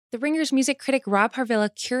The Ringer's music critic Rob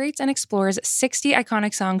Harvilla curates and explores 60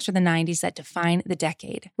 iconic songs from the 90s that define the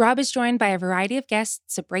decade. Rob is joined by a variety of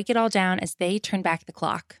guests to break it all down as they turn back the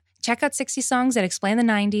clock. Check out 60 Songs That Explain the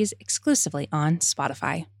 90s exclusively on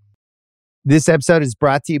Spotify. This episode is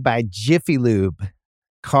brought to you by Jiffy Lube.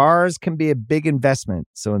 Cars can be a big investment,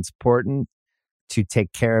 so it's important to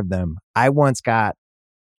take care of them. I once got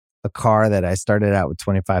a car that I started out with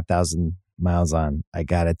 25,000 miles on. I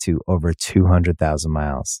got it to over 200,000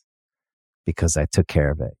 miles because I took care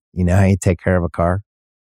of it. You know how you take care of a car?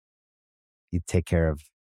 You take care of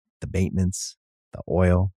the maintenance, the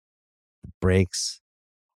oil, the brakes,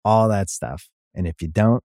 all that stuff. And if you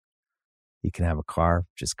don't, you can have a car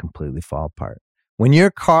just completely fall apart. When your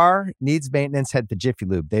car needs maintenance, head to Jiffy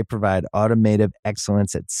Lube. They provide automotive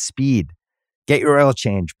excellence at speed. Get your oil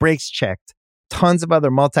change, brakes checked, tons of other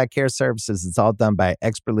multi-care services. It's all done by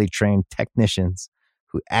expertly trained technicians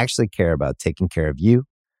who actually care about taking care of you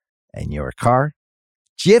and your car.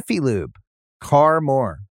 Jiffy Lube, car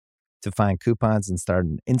more. To find coupons and start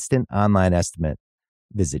an instant online estimate,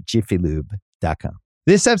 visit jiffylube.com.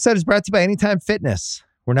 This episode is brought to you by Anytime Fitness.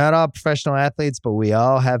 We're not all professional athletes, but we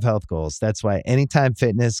all have health goals. That's why Anytime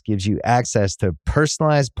Fitness gives you access to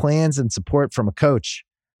personalized plans and support from a coach.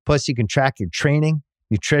 Plus, you can track your training,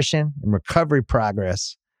 nutrition, and recovery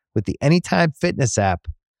progress with the Anytime Fitness app,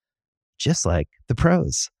 just like the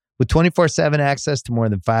pros. With 24/7 access to more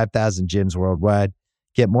than 5,000 gyms worldwide,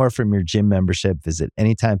 get more from your gym membership. Visit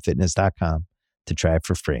anytimefitness.com to try it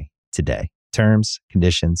for free today. Terms,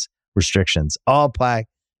 conditions, restrictions all apply.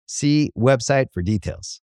 See website for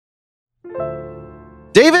details.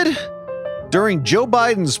 David, during Joe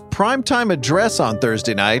Biden's primetime address on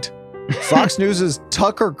Thursday night, Fox News'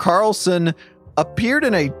 Tucker Carlson appeared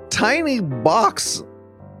in a tiny box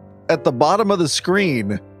at the bottom of the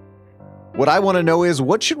screen. What I want to know is,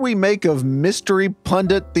 what should we make of Mystery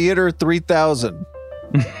Pundit Theater 3000?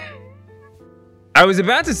 I was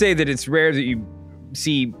about to say that it's rare that you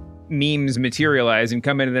see memes materialize and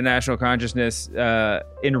come into the national consciousness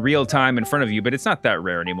in real time in front of you, but it's not that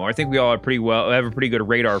rare anymore. I think we all have a pretty good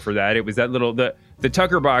radar for that. It was that little, the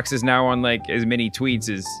Tucker box is now on like as many tweets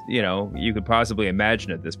as, you know, you could possibly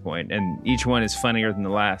imagine at this point, and each one is funnier than the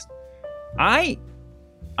last. I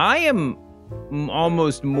am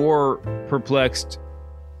almost more perplexed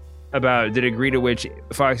about the degree to which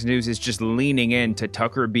Fox News is just leaning into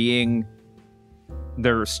Tucker being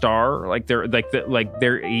their star,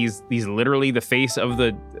 he's literally the face of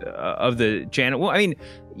the channel. Well, I mean,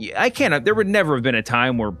 there would never have been a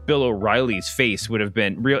time where Bill O'Reilly's face would have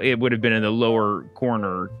been real. It would have been in the lower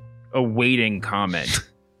corner awaiting comment.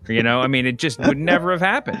 You know, I mean, it just would never have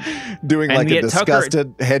happened. Doing like a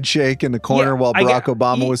disgusted head shake in the corner while Barack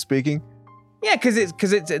Obama was speaking. Yeah, because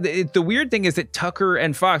the weird thing is that Tucker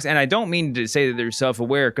and Fox, and I don't mean to say that they're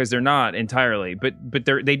self-aware because they're not entirely, but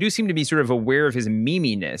they do seem to be sort of aware of his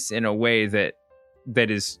meminess in a way that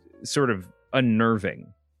is sort of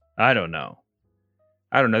unnerving. I don't know.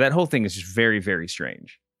 That whole thing is just very, very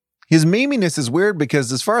strange. His meminess is weird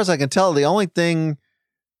because, as far as I can tell, the only thing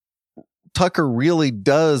Tucker really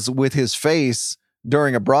does with his face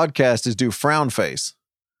during a broadcast is do frown face.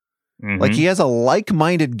 Mm-hmm. Like, he has a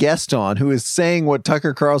like-minded guest on who is saying what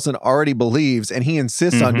Tucker Carlson already believes, and he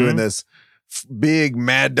insists on doing this big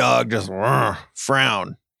mad dog just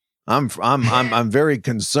frown. I'm very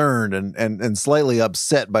concerned and slightly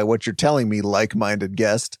upset by what you're telling me, like-minded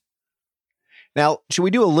guest. Now, should we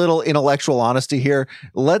do a little intellectual honesty here?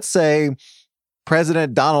 Let's say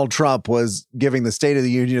President Donald Trump was giving the State of the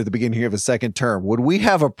Union at the beginning of his second term. Would we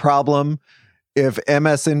have a problem if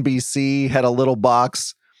MSNBC had a little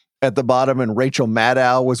box at the bottom and Rachel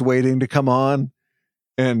Maddow was waiting to come on,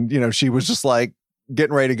 and, you know, she was just like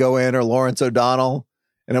getting ready to go in, or Lawrence O'Donnell,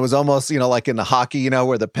 and it was almost, you know, like in the hockey, you know,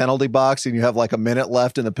 where the penalty box and you have like a minute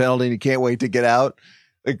left in the penalty and you can't wait to get out?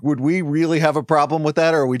 Like, would we really have a problem with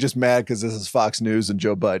that, or are we just mad because this is Fox News and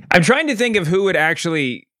Joe Biden? I'm trying to think of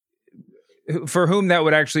for whom that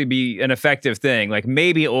would actually be an effective thing. Like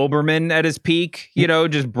maybe Olbermann at his peak, you know,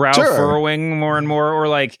 just brow furrowing more and more, or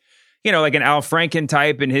like, you know, like an Al Franken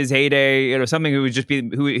type in his heyday, you know, something who would just be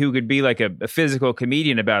who could be like a physical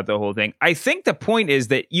comedian about the whole thing. I think the point is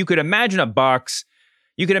that you could imagine a box,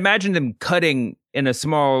 you could imagine them cutting in a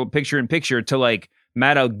small picture-in-picture to like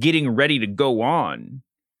Maddow getting ready to go on,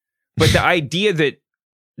 but the idea that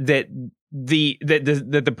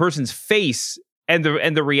the person's face and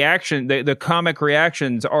the reaction, the comic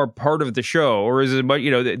reactions are part of the show, or is it, you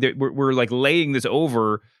know, we're like laying this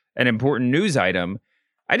over an important news item.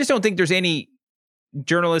 I just don't think there's any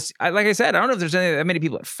journalists. Like I said, I don't know if there's that many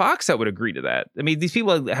people at Fox that would agree to that. I mean, these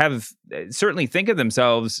people certainly think of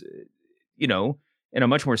themselves, you know, in a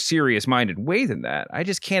much more serious-minded way than that. I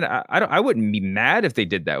just can't. I wouldn't be mad if they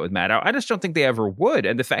did that with Matt. I just don't think they ever would.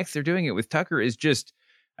 And the fact that they're doing it with Tucker is just.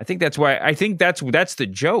 I think that's why. I think that's the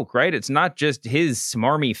joke, right? It's not just his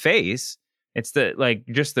smarmy face. It's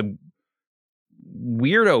just the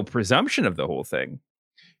weirdo presumption of the whole thing.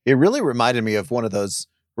 It really reminded me of one of those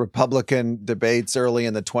Republican debates early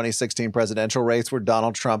in the 2016 presidential race where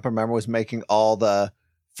Donald Trump, I remember, was making all the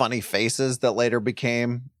funny faces that later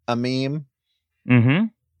became a meme. Mm-hmm.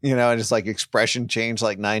 And just like expression changed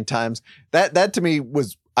like 9 times. That to me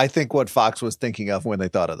was, I think, what Fox was thinking of when they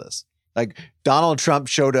thought of this. Like, Donald Trump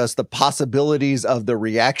showed us the possibilities of the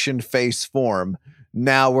reaction face form.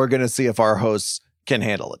 Now we're going to see if our hosts can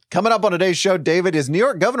handle it. Coming up on today's show, David, is New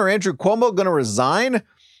York Governor Andrew Cuomo going to resign?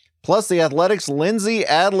 Plus, The Athletic's Lindsey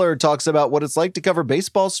Adler talks about what it's like to cover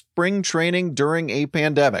baseball spring training during a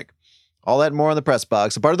pandemic. All that and more on the Press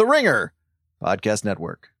Box, a part of the Ringer Podcast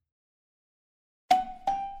Network.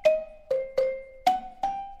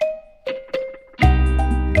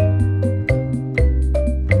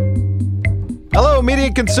 Hello,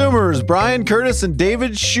 media consumers. Brian Curtis and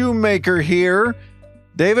David Shoemaker here.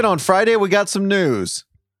 David, on Friday, we got some news.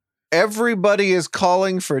 Everybody is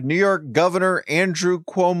calling for New York Governor Andrew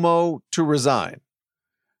Cuomo to resign.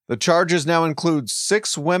 The charges now include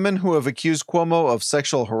 6 women who have accused Cuomo of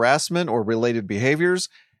sexual harassment or related behaviors,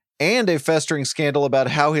 and a festering scandal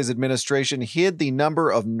about how his administration hid the number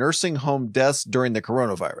of nursing home deaths during the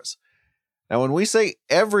coronavirus. Now, when we say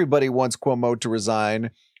everybody wants Cuomo to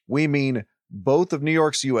resign, we mean both of New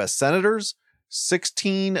York's U.S. senators,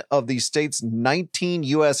 16 of the state's 19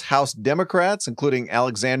 U.S. House Democrats, including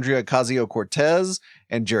Alexandria Ocasio-Cortez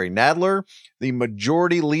and Jerry Nadler, the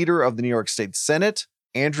majority leader of the New York State Senate,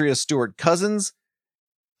 Andrea Stewart-Cousins.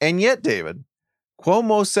 And yet, David,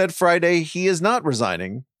 Cuomo said Friday he is not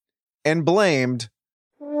resigning and blamed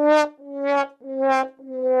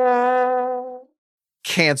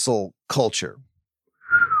cancel culture.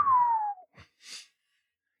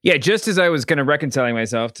 Yeah, just as I was kind of reconciling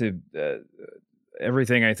myself to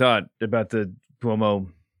everything I thought about the Cuomo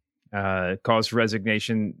calls for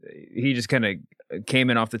resignation, he just kind of came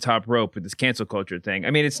in off the top rope with this cancel culture thing. I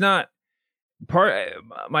mean, it's not part.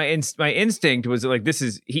 My instinct was like, this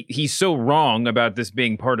is he's so wrong about this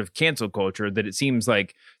being part of cancel culture that it seems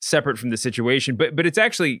like separate from the situation, but it's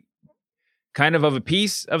actually kind of a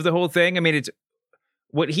piece of the whole thing. I mean, it's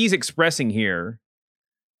what he's expressing here.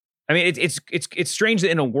 I mean, it's strange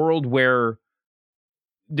that in a world where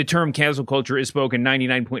the term cancel culture is spoken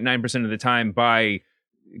 99.9% of the time by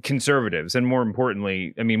conservatives, and more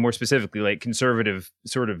importantly, I mean, more specifically, like conservative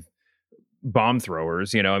sort of bomb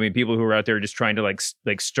throwers, I mean, people who are out there just trying to like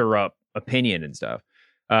stir up opinion and stuff.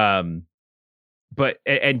 But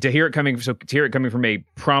to hear it coming from a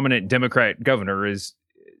prominent Democrat governor is,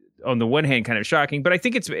 on the one hand, kind of shocking, but I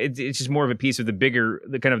think it's just more of a piece of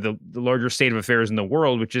the larger state of affairs in the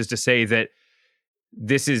world, which is to say that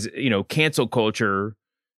this is, cancel culture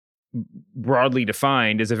broadly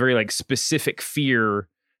defined as a very like specific fear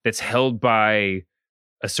that's held by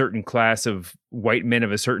a certain class of white men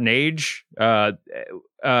of a certain age,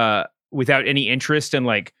 without any interest in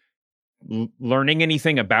like learning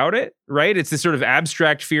anything about it. Right? It's this sort of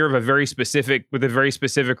abstract fear of a very specific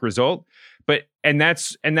result. And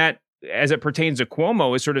that, as it pertains to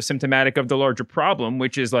Cuomo, is sort of symptomatic of the larger problem,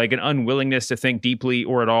 which is like an unwillingness to think deeply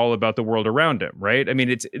or at all about the world around him, right? I mean,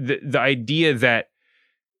 it's the idea that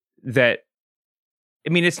I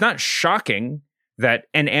mean, it's not shocking that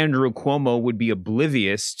an Andrew Cuomo would be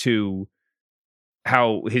oblivious to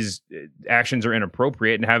how his actions are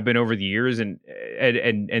inappropriate and have been over the years, and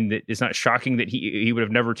it's not shocking that he would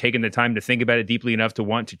have never taken the time to think about it deeply enough to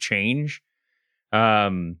want to change.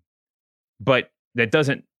 But that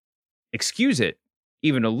doesn't excuse it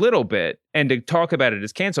even a little bit. And to talk about it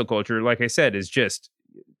as cancel culture, like I said, is just,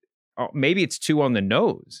 maybe it's too on the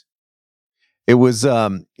nose. It was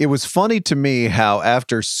funny to me how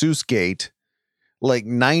after Seussgate, like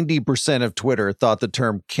 90% of Twitter thought the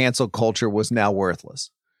term cancel culture was now worthless.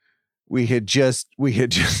 We had just,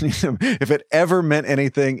 if it ever meant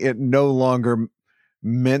anything, it no longer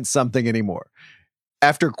meant something anymore.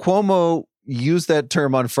 After Cuomo used that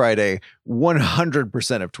term on Friday,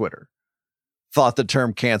 100% of Twitter thought the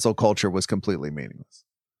term cancel culture was completely meaningless.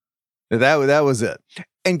 That was it.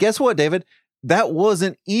 And guess what, David? That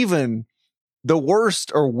wasn't even the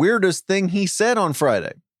worst or weirdest thing he said on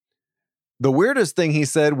Friday. The weirdest thing he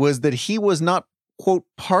said was that he was not, quote,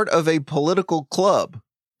 part of a political club.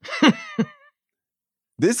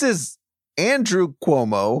 This is Andrew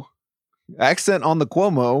Cuomo, accent on the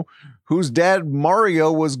Cuomo, whose dad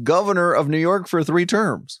Mario was governor of New York for 3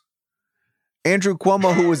 terms. Andrew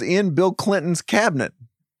Cuomo, who was in Bill Clinton's cabinet.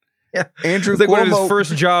 Yeah, Andrew like Cuomo, one of his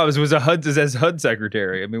first jobs was as HUD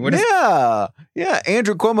secretary. I mean, what is yeah.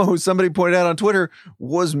 Andrew Cuomo, who somebody pointed out on Twitter,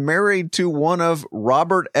 was married to one of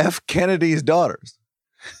Robert F. Kennedy's daughters.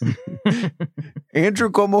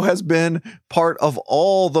 Andrew Cuomo has been part of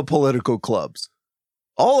all the political clubs,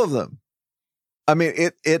 all of them. I mean,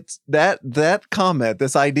 it's that comment,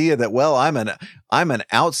 this idea that, well, I'm an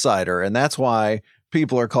outsider, and that's why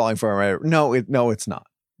people are calling for him. No, it's not.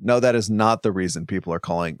 No, that is not the reason people are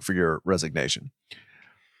calling for your resignation.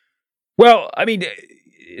 Well, I mean,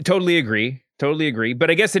 totally agree.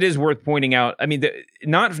 But I guess it is worth pointing out. I mean,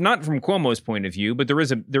 not from Cuomo's point of view, but there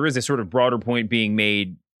is a sort of broader point being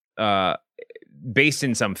made, based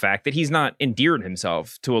in some fact that he's not endeared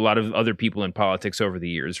himself to a lot of other people in politics over the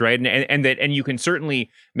years, right? And you can certainly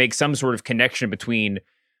make some sort of connection between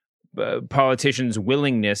politicians'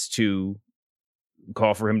 willingness to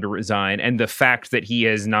call for him to resign and the fact that he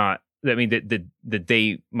has not. I mean, that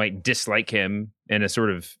they might dislike him in a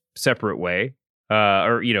sort of separate way,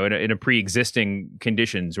 or in a pre-existing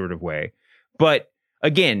condition sort of way. But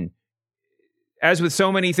again, as with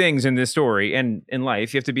so many things in this story and in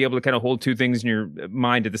life, you have to be able to kind of hold two things in your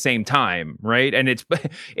mind at the same time, right? And it's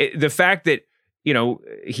the fact that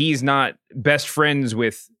he's not best friends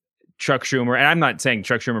with Chuck Schumer, and I'm not saying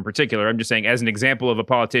Chuck Schumer in particular, I'm just saying as an example of a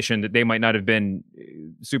politician that they might not have been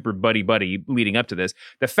super buddy-buddy leading up to this.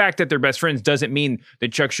 The fact that they're best friends doesn't mean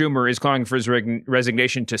that Chuck Schumer is calling for his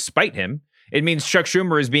resignation to spite him. It means Chuck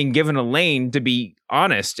Schumer is being given a lane to be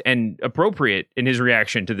honest and appropriate in his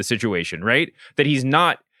reaction to the situation, right? That he's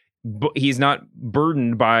not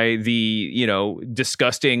burdened by the,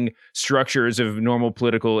 disgusting structures of normal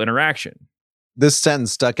political interaction. This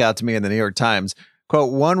sentence stuck out to me in the New York Times.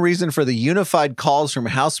 Quote, one reason for the unified calls from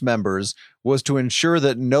House members was to ensure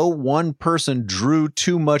that no one person drew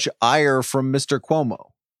too much ire from Mr.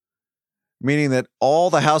 Cuomo. Meaning that all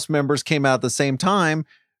the House members came out at the same time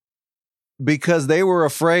because they were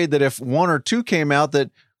afraid that if one or two came out, that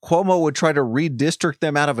Cuomo would try to redistrict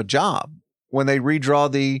them out of a job when they redraw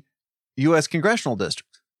the U.S. congressional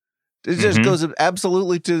district. It just goes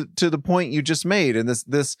absolutely to the point you just made. And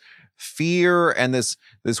this fear and this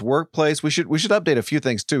workplace. We should update a few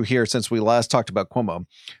things too here since we last talked about Cuomo.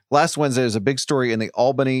 Last Wednesday, there's a big story in the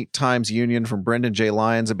Albany Times-Union from Brendan J.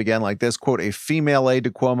 Lyons. It began like this, quote, a female aide to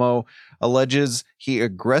Cuomo alleges he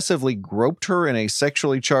aggressively groped her in a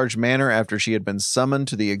sexually charged manner after she had been summoned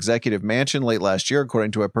to the executive mansion late last year,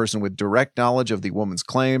 according to a person with direct knowledge of the woman's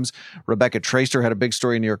claims. Rebecca Traister had a big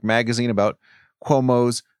story in New York Magazine about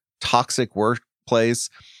Cuomo's toxic workplace.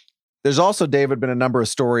 There's also, David, been a number of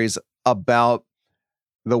stories about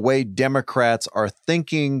the way Democrats are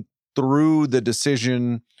thinking through the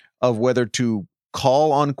decision of whether to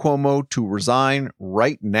call on Cuomo to resign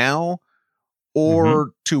right now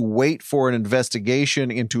or to wait for an investigation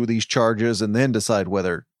into these charges and then decide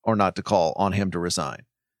whether or not to call on him to resign.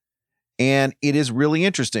 And it is really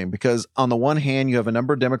interesting because on the one hand, you have a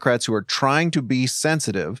number of Democrats who are trying to be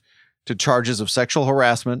sensitive to charges of sexual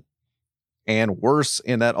harassment and worse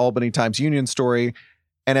in that Albany Times-Union story,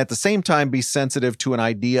 and at the same time be sensitive to an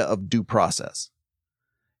idea of due process.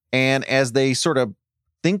 And as they sort of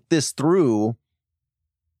think this through,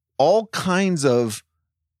 all kinds of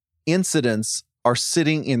incidents are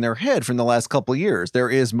sitting in their head from the last couple of years. There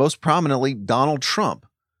is most prominently Donald Trump,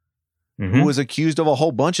 who was accused of a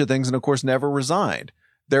whole bunch of things and, of course, never resigned.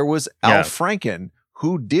 There was Al Franken,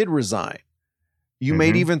 who did resign. You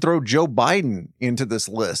may even throw Joe Biden into this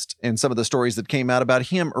list and some of the stories that came out about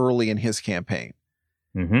him early in his campaign.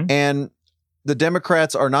 And the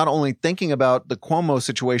Democrats are not only thinking about the Cuomo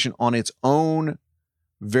situation on its own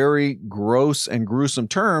very gross and gruesome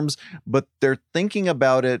terms, but they're thinking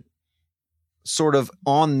about it sort of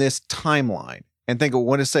on this timeline and think, well,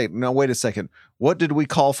 wait a second. What did we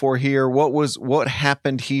call for here? What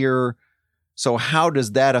happened here? So how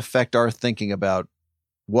does that affect our thinking about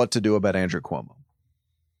what to do about Andrew Cuomo?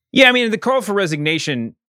 Yeah, I mean, the call for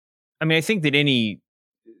resignation, I mean, I think that any,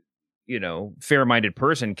 fair-minded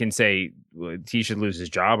person can say he should lose his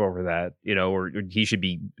job over that, or he should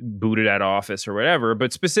be booted out of office or whatever.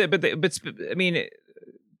 But I mean,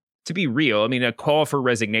 to be real, I mean, a call for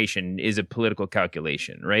resignation is a political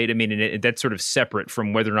calculation, right? I mean, and that's sort of separate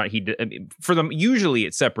from whether or not for them, usually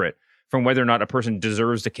it's separate from whether or not a person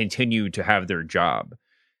deserves to continue to have their job.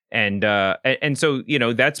 And so,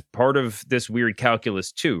 that's part of this weird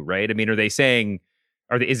calculus too, right? I mean, are they saying,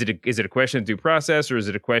 is it a question of due process, or is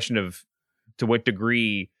it a question of to what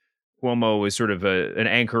degree Cuomo is sort of an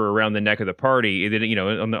anchor around the neck of the party,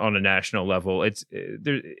 on a national level? It's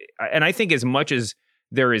there, and I think as much as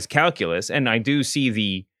there is calculus, and I do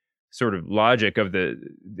see sort of logic of the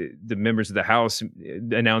members of the House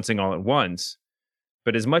announcing all at once.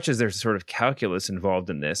 But as much as there's sort of calculus involved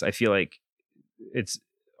in this, I feel like it's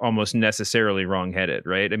almost necessarily wrongheaded,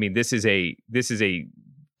 right? I mean, this is a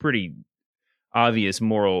pretty obvious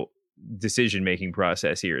moral decision-making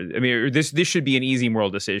process here. I mean, this should be an easy moral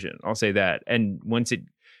decision. I'll say that. And once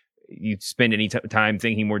you spend any time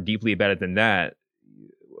thinking more deeply about it than that,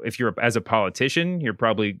 if you're as a politician, you're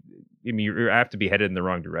probably, you're apt to be headed in the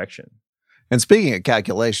wrong direction. And speaking of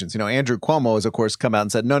calculations, Andrew Cuomo has, of course, come out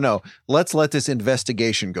and said, no, let's let this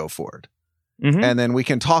investigation go forward. Mm-hmm. And then we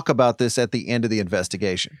can talk about this at the end of the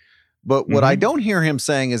investigation. But what I don't hear him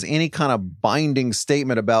saying is any kind of binding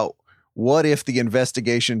statement about what if the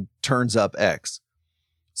investigation turns up X.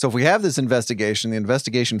 So if we have this investigation, the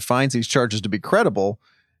investigation finds these charges to be credible,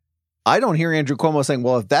 I don't hear Andrew Cuomo saying,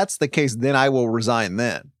 well, if that's the case, then I will resign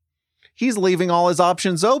then. He's leaving all his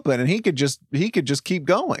options open, and he could just keep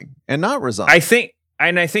going and not resign. I think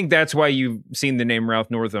that's why you've seen the name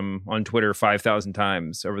Ralph Northam on Twitter 5,000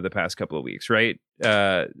 times over the past couple of weeks, right?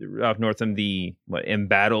 Ralph Northam, the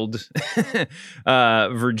embattled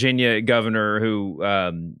Virginia governor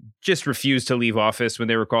who just refused to leave office when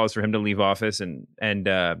there were calls for him to leave office, and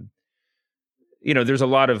there's a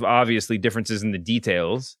lot of obviously differences in the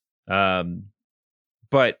details,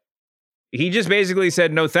 but he just basically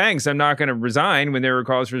said, no, thanks, I'm not going to resign when there were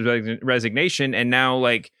calls for resignation. And now,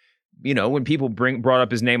 when people brought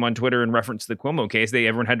up his name on Twitter in reference to the Cuomo case,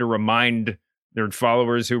 everyone had to remind their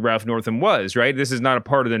followers who Ralph Northam was, right? This is not a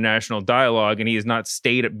part of the national dialogue, and he has not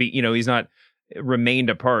he's not remained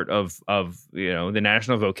a part of the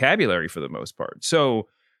national vocabulary for the most part. So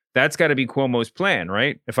that's got to be Cuomo's plan,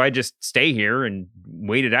 right? If I just stay here and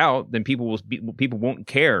wait it out, then people won't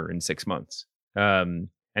care in 6 months.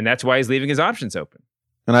 And that's why he's leaving his options open.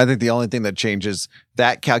 And I think the only thing that changes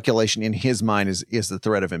that calculation in his mind is the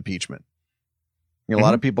threat of impeachment. A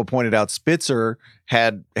lot of people pointed out Spitzer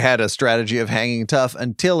had a strategy of hanging tough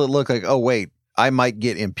until it looked like, oh, wait, I might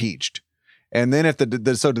get impeached. And then if the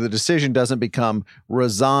decision doesn't become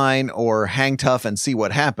resign or hang tough and see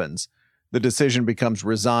what happens, the decision becomes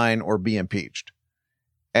resign or be impeached.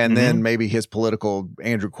 And then maybe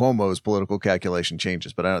Andrew Cuomo's political calculation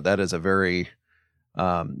changes. But that is a very...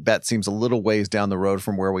 that seems a little ways down the road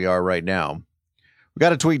from where we are right now. We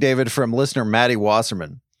got a tweet, David, from listener Maddie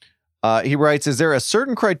Wasserman. He writes, is there a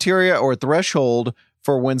certain criteria or threshold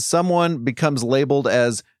for when someone becomes labeled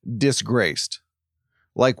as disgraced?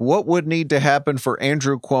 Like, what would need to happen for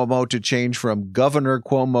Andrew Cuomo to change from Governor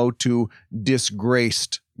Cuomo to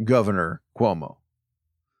disgraced Governor Cuomo?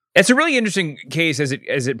 It's a really interesting case as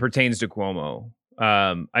it pertains to Cuomo.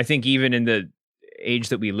 I think even in the age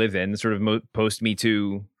that we live in, sort of post-Me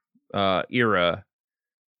Too era,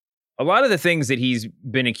 a lot of the things that he's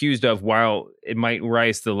been accused of, while it might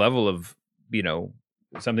rise to the level of,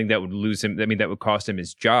 something that would lose him, that would cost him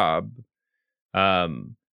his job,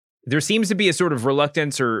 there seems to be a sort of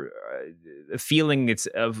reluctance or a feeling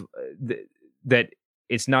that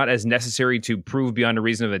it's not as necessary to prove beyond a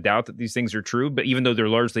reason of a doubt that these things are true, but even though they're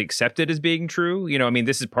largely accepted as being true,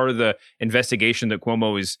 this is part of the investigation that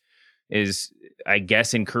Cuomo is I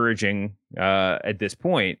guess encouraging at this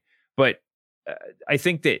point. But I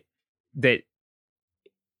think that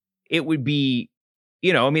it would be,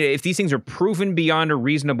 if these things are proven beyond a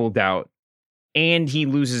reasonable doubt and he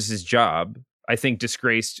loses his job, I think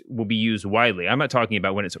disgraced will be used widely. I'm not talking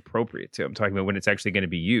about when it's appropriate to. I'm talking about when it's actually going to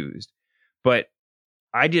be used. But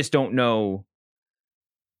I just don't know.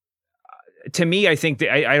 To me, I think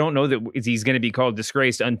that I don't know that he's going to be called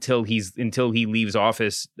disgraced until he leaves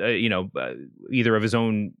office, either of his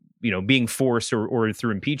own, being forced or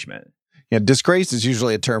through impeachment. Yeah, disgraced is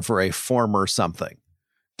usually a term for a former something.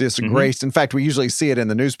 Disgraced. In fact, we usually see it in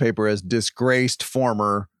the newspaper as disgraced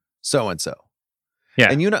former so-and-so. Yeah.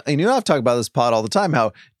 And I've talked about this pod all the time,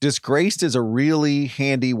 how disgraced is a really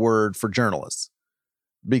handy word for journalists.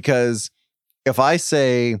 Because if I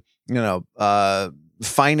say,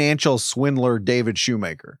 financial swindler David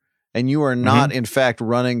Shoemaker, and you are not in fact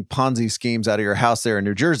running Ponzi schemes out of your house there in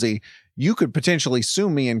New Jersey, you could potentially sue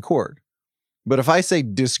me in court. But if I say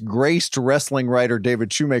disgraced wrestling writer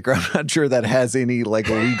David Shoemaker, I'm not sure that has any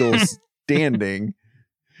legal standing.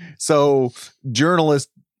 So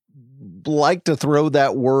journalists like to throw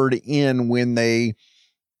that word in when they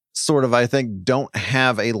sort of, I think, don't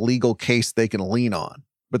have a legal case they can lean on.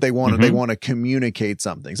 But they want to communicate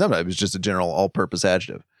something. Sometimes it's just a general all-purpose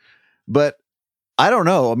adjective. But I don't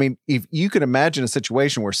know. I mean, if you could imagine a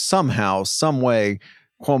situation where somehow, some way,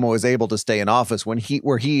 Cuomo is able to stay in office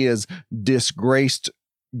where he is disgraced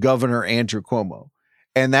Governor Andrew Cuomo,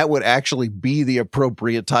 And that would actually be the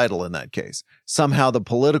appropriate title in that case. Somehow the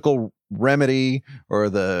political remedy or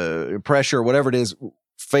the pressure, whatever it is,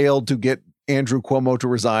 failed to get Andrew Cuomo to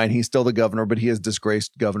resign. He's still the governor, but he has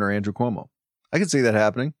disgraced Governor Andrew Cuomo. I can see that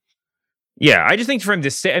happening. Yeah, I just think for him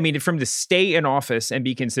to stay in office and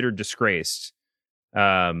be considered disgraced,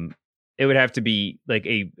 it would have to be like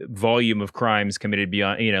a volume of crimes committed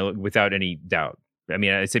beyond, without any doubt. I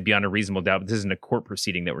mean, I said beyond a reasonable doubt, but this isn't a court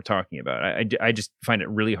proceeding that we're talking about. I just find it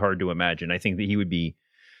really hard to imagine. I think that he would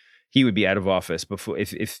be out of office before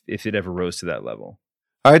if it ever rose to that level.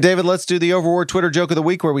 All right, David, let's do the Overword Twitter joke of the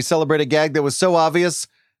week, where we celebrate a gag that was so obvious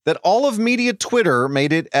that all of media Twitter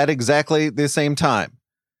made it at exactly the same time.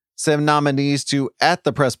 Send nominees to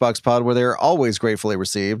 @thepressboxpod, where they're always gratefully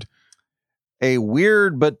received. A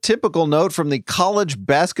weird but typical note from the college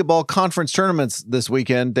basketball conference tournaments this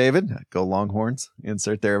weekend, David. Go Longhorns.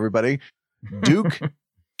 Insert there, everybody. Duke,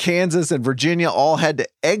 Kansas, and Virginia all had to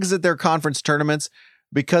exit their conference tournaments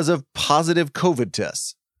because of positive COVID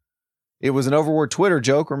tests. It was an Overword Twitter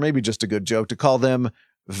joke, or maybe just a good joke, to call them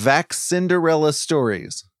Vax-Cinderella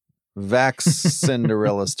stories.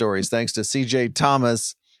 Vax-Cinderella stories, thanks to CJ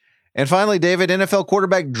Thomas. And finally, David, NFL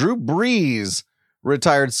quarterback Drew Brees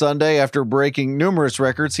retired Sunday after breaking numerous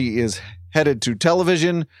records. He is headed to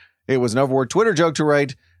television. It was an Overword Twitter joke to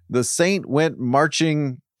write, "The Saint went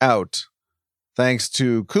marching out." Thanks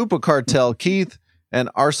to Koopa Cartel Keith and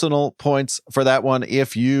Arsenal points for that one.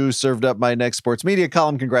 If you served up my next sports media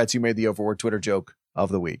column, congrats, you made the Overword Twitter joke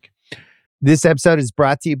of the week. This episode is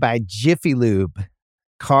brought to you by Jiffy Lube.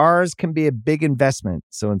 Cars can be a big investment,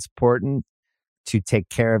 so it's important to take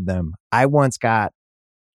care of them. I once got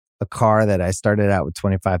a car that I started out with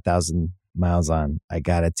 25,000 miles on. I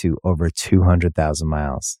got it to over 200,000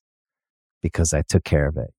 miles because I took care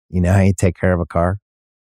of it. You know how you take care of a car?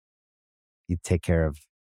 You take care of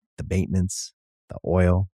the maintenance, the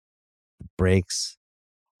oil, the brakes,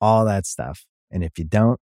 all that stuff. And if you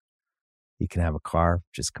don't, you can have a car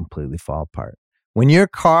just completely fall apart. When your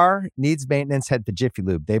car needs maintenance, head to Jiffy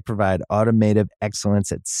Lube. They provide automotive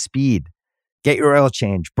excellence at speed. Get your oil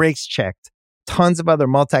changed, brakes checked, tons of other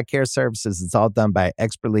multi-care services. It's all done by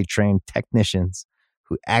expertly trained technicians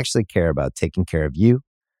who actually care about taking care of you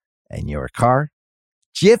and your car.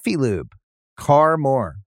 Jiffy Lube, car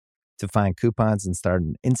more. To find coupons and start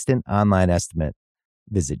an instant online estimate,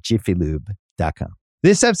 visit jiffylube.com.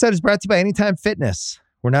 This episode is brought to you by Anytime Fitness.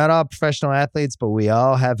 We're not all professional athletes, but we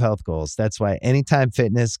all have health goals. That's why Anytime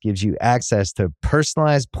Fitness gives you access to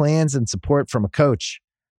personalized plans and support from a coach.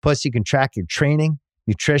 Plus, you can track your training,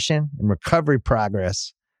 nutrition, and recovery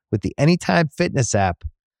progress with the Anytime Fitness app,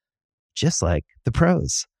 just like the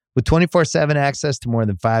pros. With 24/7 access to more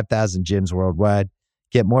than 5,000 gyms worldwide,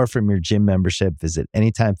 get more from your gym membership. Visit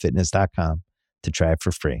anytimefitness.com to try it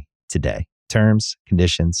for free today. Terms,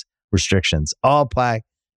 conditions, restrictions all apply.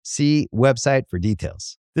 See website for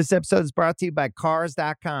details. This episode is brought to you by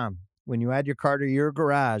Cars.com. When you add your car to your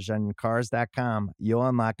garage on Cars.com, you'll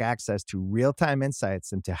unlock access to real-time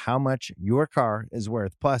insights into how much your car is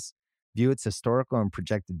worth. Plus, view its historical and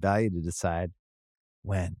projected value to decide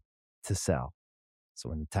when to sell. So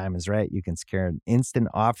when the time is right, you can secure an instant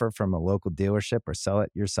offer from a local dealership or sell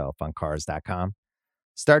it yourself on Cars.com.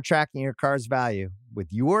 Start tracking your car's value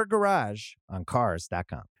with your garage on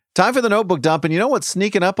Cars.com. Time for the notebook dump. And you know what's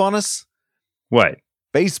sneaking up on us? What?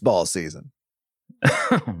 Baseball season.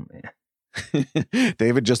 Oh, man.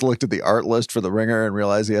 David just looked at the art list for the Ringer and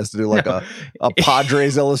realized he has to do like a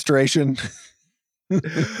Padres illustration.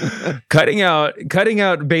 Cutting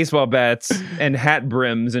out baseball bats and hat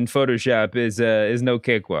brims in Photoshop is no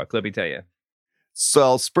cakewalk, let me tell you.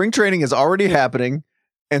 So spring training is already happening,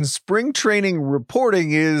 and spring training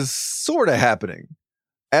reporting is sort of happening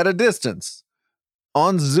at a distance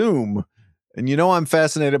on Zoom. And you know, I'm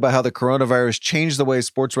fascinated by how the coronavirus changed the way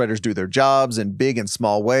sports writers do their jobs in big and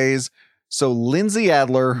small ways. So Lindsey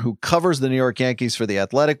Adler, who covers the New York Yankees for The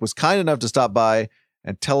Athletic, was kind enough to stop by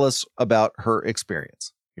and tell us about her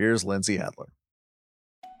experience. Here's Lindsey Adler.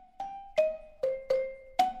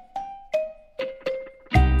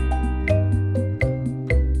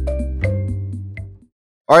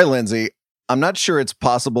 All right, Lindsey, I'm not sure it's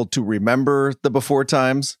possible to remember the before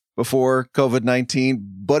times before COVID-19,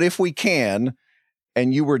 but if we can,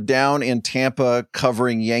 and you were down in Tampa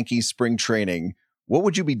covering Yankee spring training, what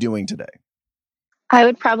would you be doing today? I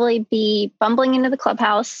would probably be bumbling into the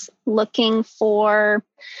clubhouse looking for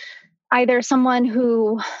either someone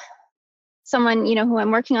who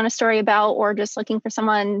I'm working on a story about, or just looking for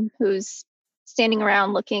someone who's standing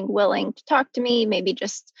around looking willing to talk to me, maybe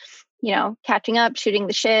just, catching up, shooting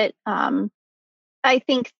the shit. I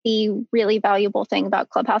think the really valuable thing about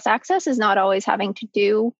Clubhouse Access is not always having to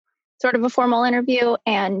do sort of a formal interview.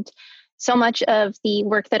 And so much of the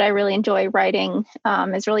work that I really enjoy writing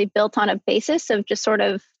is really built on a basis of just sort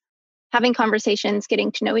of having conversations,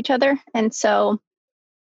 getting to know each other. And so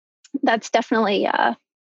that's definitely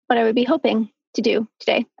what I would be hoping to do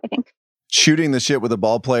today, I think. Shooting the shit with a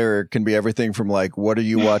ball player can be everything from like, what are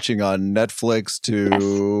you watching on Netflix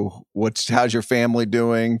to how's your family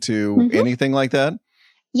doing to anything like that?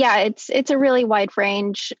 Yeah, it's a really wide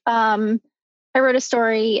range. I wrote a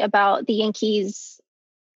story about the Yankees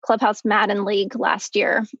Clubhouse Madden League last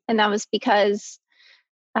year, and that was because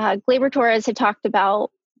Gleyber Torres had talked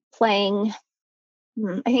about playing,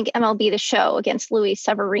 I think, MLB The Show against Luis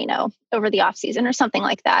Severino over the offseason or something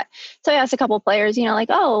like that. So I asked a couple of players, like,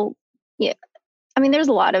 oh, yeah. I mean, there's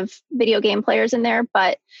a lot of video game players in there,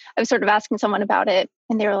 but I was sort of asking someone about it,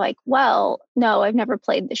 and they were like, well, no, I've never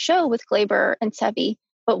played The Show with Gleyber and Sevy,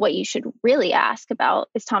 but what you should really ask about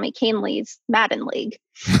is Tommy Kahnle's Madden League.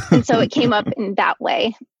 And so it came up in that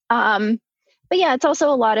way. But yeah, it's also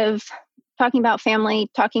a lot of talking about family,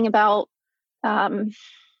 talking about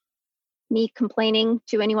me complaining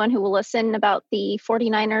to anyone who will listen about the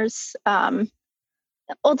 49ers.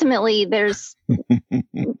 Ultimately, there's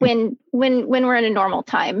when we're in a normal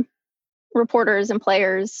time, reporters and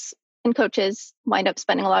players and coaches wind up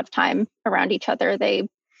spending a lot of time around each other. They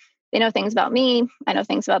know things about me. I know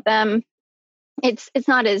things about them. It's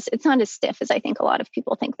not as stiff as I think a lot of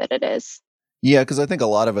people think that it is. Yeah, because I think a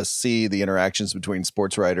lot of us see the interactions between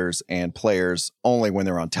sports writers and players only when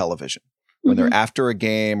they're on television, when they're after a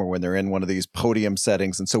game or when they're in one of these podium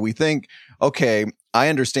settings. And so we think, okay, I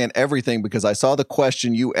understand everything because I saw the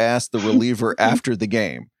question you asked the reliever after the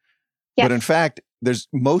game. Yes. But in fact, there's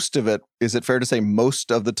most of it. Is it fair to say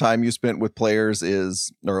most of the time you spent with players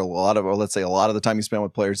let's say a lot of the time you spent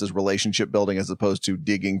with players is relationship building as opposed to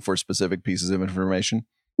digging for specific pieces of information?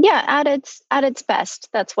 Yeah, at its best,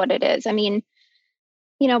 that's what it is. I mean,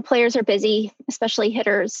 players are busy, especially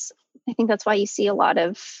hitters. I think that's why you see a lot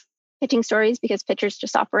of pitching stories because pitchers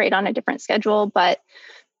just operate on a different schedule. But,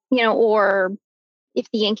 or if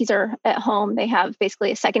the Yankees are at home, they have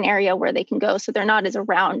basically a second area where they can go. So they're not as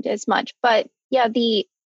around as much. But yeah, the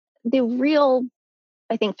real,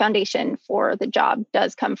 I think, foundation for the job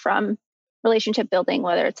does come from relationship building,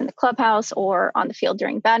 whether it's in the clubhouse or on the field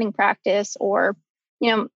during batting practice or,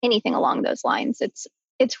 anything along those lines.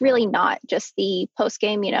 It's really not just the post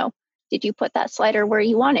game, did you put that slider where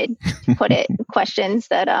you wanted to put it? Questions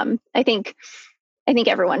that I think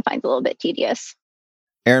everyone finds a little bit tedious.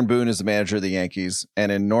 Aaron Boone is the manager of the Yankees,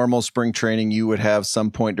 and in normal spring training, you would have some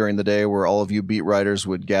point during the day where all of you beat writers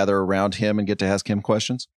would gather around him and get to ask him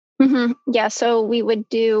questions. Yeah, so we would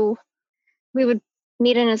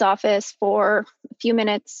meet in his office for a few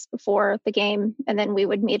minutes before the game, and then we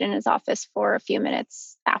would meet in his office for a few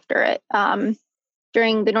minutes after it.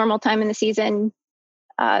 During the normal time in the season,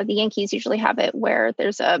 the Yankees usually have it where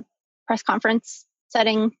there's a press conference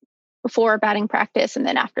setting before batting practice and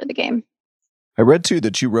then after the game. I read, too,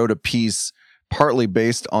 that you wrote a piece partly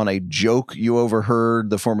based on a joke you overheard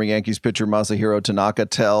the former Yankees pitcher Masahiro Tanaka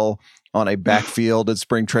tell on a backfield at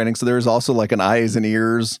spring training. So there's also like an eyes and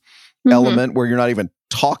ears element where you're not even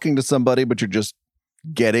talking to somebody, but you're just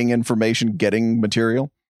getting information, getting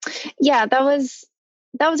material. Yeah, that was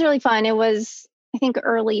really fun. It was, I think,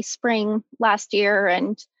 early spring last year.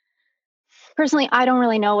 And personally, I don't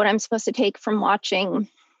really know what I'm supposed to take from watching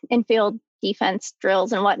infield defense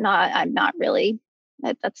drills and whatnot.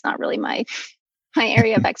 That's not really my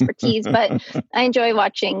area of expertise, but I enjoy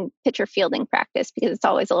watching pitcher fielding practice because it's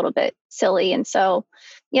always a little bit silly. And so,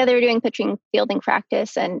 yeah, they were doing pitching fielding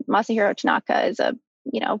practice, and Masahiro Tanaka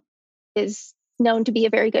is known to be a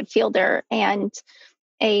very good fielder, and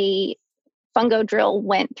a fungo drill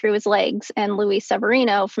went through his legs, and Luis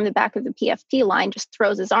Severino from the back of the PFP line just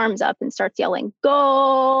throws his arms up and starts yelling,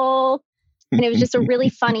 "Goal!" And it was just a really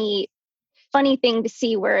funny thing to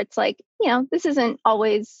see where it's like, this isn't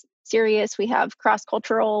always serious. We have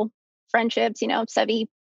cross-cultural friendships, Sevy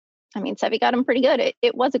got him pretty good.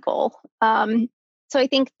 It was a goal. So I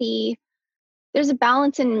think there's a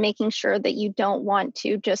balance in making sure that you don't want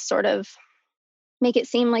to just sort of make it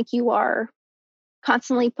seem like you are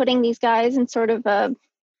constantly putting these guys in sort of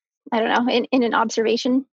in an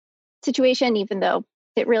observation situation, even though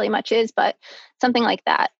it really much is, but something like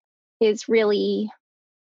that is really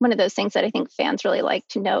one of those things that I think fans really like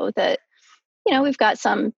to know, that, we've got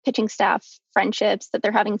some pitching staff friendships, that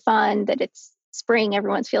they're having fun, that it's spring,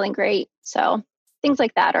 everyone's feeling great. So things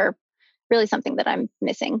like that are really something that I'm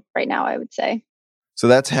missing right now, I would say. So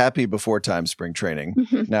that's happy before time spring training.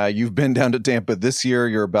 Now you've been down to Tampa this year.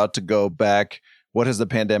 You're about to go back What has the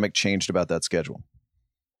pandemic changed about that schedule?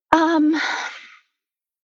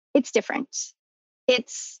 It's different.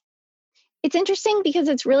 It's interesting because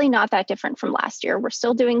it's really not that different from last year. We're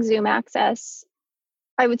still doing Zoom access.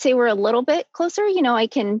 I would say we're a little bit closer. I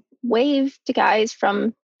can wave to guys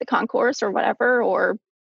from the concourse or whatever, or,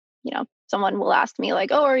 someone will ask me like,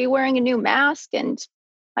 oh, are you wearing a new mask? And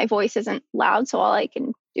my voice isn't loud, so all I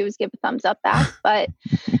can do is give a thumbs up back. But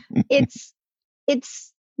it's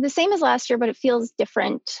the same as last year, but it feels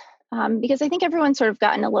different because I think everyone's sort of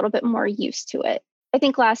gotten a little bit more used to it. I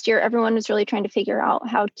think last year everyone was really trying to figure out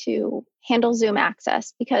how to handle Zoom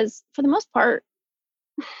access because for the most part,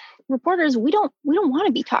 reporters, we don't want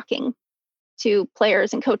to be talking to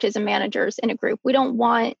players and coaches and managers in a group. We don't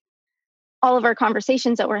want all of our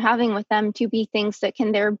conversations that we're having with them to be things that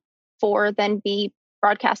can therefore then be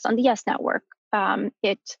broadcast on the Yes Network. I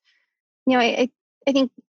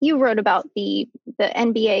think you wrote about the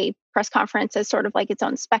NBA press conference as sort of like its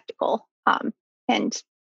own spectacle. And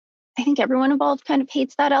I think everyone involved kind of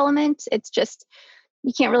hates that element. It's just,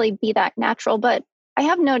 you can't really be that natural. But I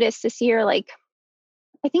have noticed this year, like,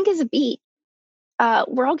 I think as a beat,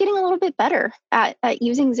 we're all getting a little bit better at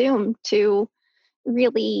using Zoom to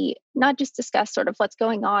really not just discuss sort of what's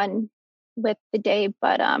going on with the day,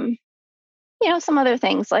 but, some other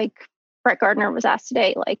things like Brett Gardner was asked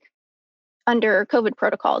today, like, under COVID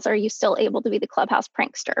protocols, are you still able to be the clubhouse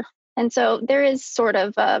prankster? And so there is sort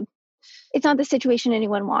of it's not the situation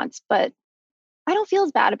anyone wants, but I don't feel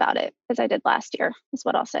as bad about it as I did last year, is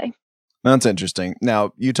what I'll say. That's interesting.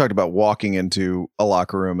 Now, you talked about walking into a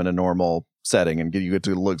locker room in a normal setting and you get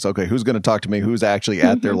to look, okay, who's going to talk to me? Who's actually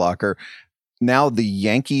at their locker? Now the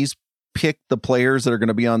Yankees pick the players that are going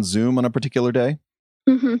to be on Zoom on a particular day?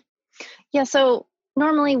 Mm-hmm. Yeah, so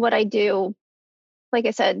normally what I do, like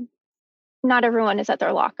I said, not everyone is at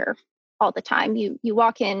their locker all the time. You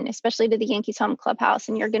walk in, especially to the Yankees home clubhouse,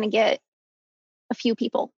 and you're going to get a few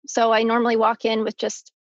people. So I normally walk in with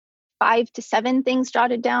just 5 to 7 things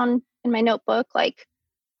jotted down in my notebook. Like,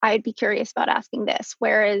 I'd be curious about asking this.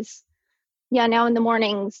 Whereas, now in the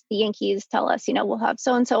mornings, the Yankees tell us, we'll have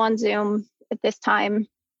so-and-so on Zoom at this time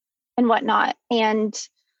and whatnot. And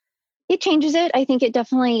it changes it. I think it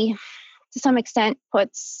definitely, to some extent,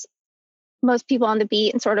 puts most people on the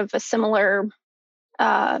beat in sort of a similar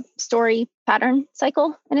story pattern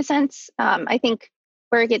cycle, in a sense. I think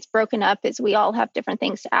where it gets broken up is we all have different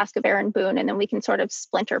things to ask of Aaron Boone, and then we can sort of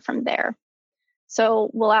splinter from there. So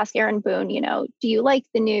we'll ask Aaron Boone, do you like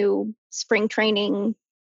the new spring training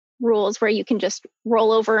rules where you can just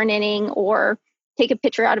roll over an inning or take a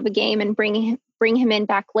pitcher out of a game and bring him in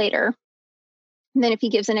back later? And then if he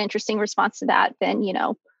gives an interesting response to that, then,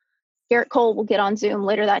 Garrett Cole will get on Zoom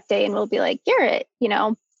later that day and we'll be like, Garrett,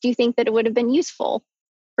 do you think that it would have been useful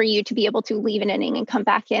for you to be able to leave an inning and come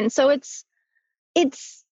back in? So it's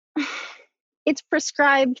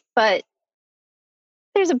prescribed, but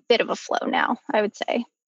there's a bit of a flow now, I would say.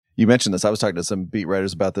 You mentioned this. I was talking to some beat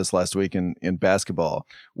writers about this last week in basketball,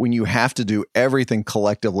 when you have to do everything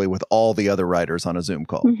collectively with all the other writers on a Zoom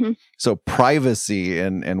call. Mm-hmm. So privacy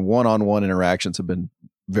and one-on-one interactions have been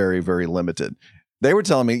very, very limited. They were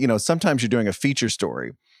telling me, sometimes you're doing a feature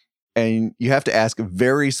story and you have to ask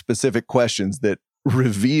very specific questions that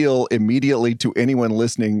reveal immediately to anyone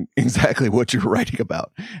listening exactly what you're writing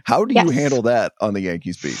about. How do you handle that on the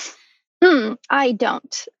Yankees beat? I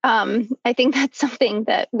don't. I think that's something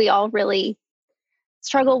that we all really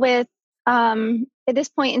struggle with. At this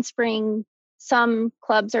point in spring, some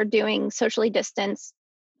clubs are doing socially distanced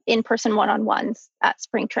in-person one-on-ones at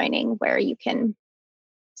spring training where you can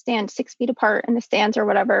stand 6 feet apart in the stands or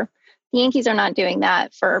whatever. The Yankees are not doing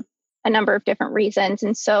that for a number of different reasons.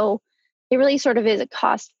 And so it really sort of is a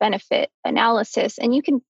cost-benefit analysis. And you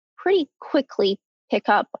can pretty quickly pick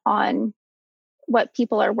up on what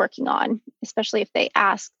people are working on, especially if they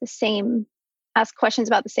ask questions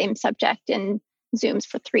about the same subject in Zooms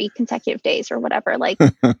for 3 consecutive days or whatever. Like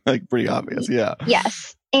pretty obvious, yeah.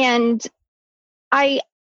 Yes. And I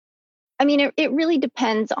mean, it really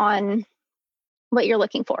depends on what you're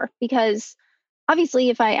looking for, because obviously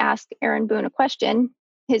if I ask Aaron Boone a question,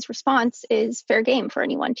 his response is fair game for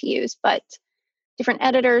anyone to use. But different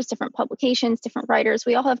editors, different publications, different writers,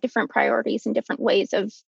 we all have different priorities and different ways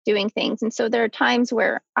of doing things. And so there are times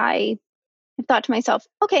where I have thought to myself,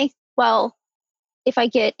 okay, well, if I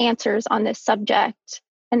get answers on this subject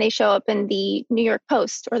and they show up in the New York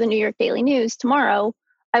Post or the New York Daily News tomorrow,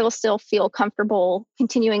 I will still feel comfortable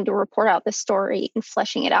continuing to report out the story and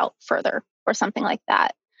fleshing it out further or something like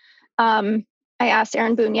that. I asked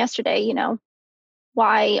Aaron Boone yesterday,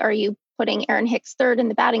 why are you putting Aaron Hicks third in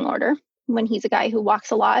the batting order when he's a guy who walks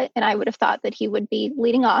a lot? And I would have thought that he would be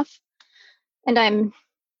leading off. And I'm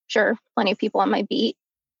sure plenty of people on my beat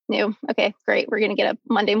knew, okay, great, we're going to get a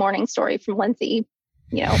Monday morning story from Lindsey,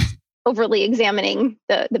 overly examining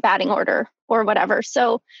the batting order or whatever.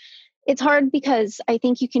 So it's hard because I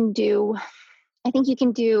think you can do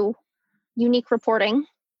unique reporting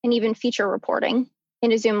and even feature reporting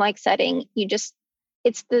in a Zoom-like setting.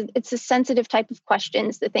 It's the sensitive type of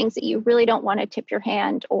questions, the things that you really don't want to tip your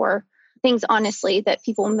hand, or things, honestly, that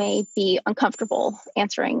people may be uncomfortable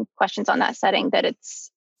answering questions on that setting.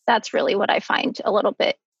 That's really what I find a little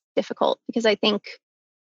bit difficult, because I think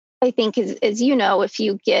as if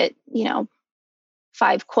you get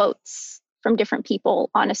 5 quotes from different people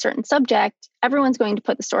on a certain subject, everyone's going to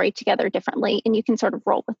put the story together differently, and you can sort of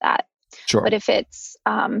roll with that. Sure. But if it's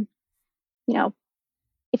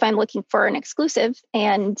if I'm looking for an exclusive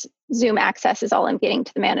and Zoom access is all I'm getting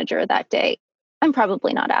to the manager that day, I'm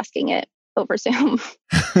probably not asking it over Zoom.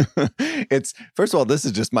 It's, first of all, this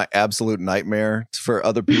is just my absolute nightmare for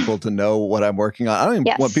other people to know what I'm working on. I don't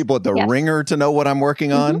even want people at the Ringer to know what I'm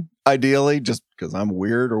working on, ideally, just because I'm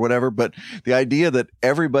weird or whatever. But the idea that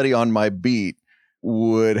everybody on my beat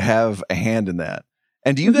would have a hand in that.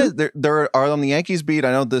 And do you guys, there are on the Yankees beat,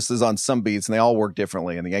 I know this is on some beats and they all work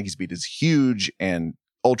differently, and the Yankees beat is huge and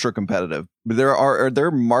ultra competitive. But are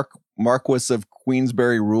there Marquis of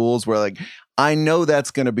Queensberry rules where, like, I know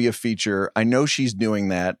that's going to be a feature, I know she's doing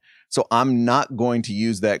that, so I'm not going to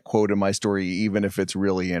use that quote in my story, even if it's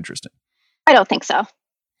really interesting? I don't think so.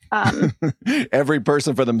 Every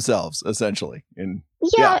person for themselves, essentially. And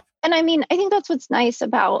and I mean, I think that's what's nice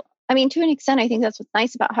about, to an extent, I think that's what's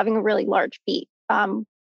nice about having a really large beat.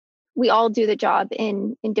 We all do the job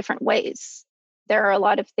in different ways. There are a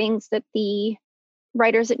lot of things that the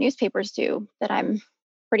writers at newspapers do that I'm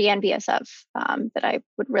pretty envious of, that I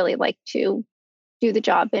would really like to do the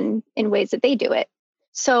job in ways that they do it.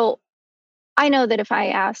 So I know that if I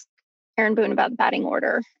ask Aaron Boone about the batting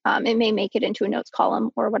order, it may make it into a notes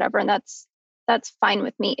column or whatever, and that's fine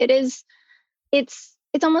with me. It's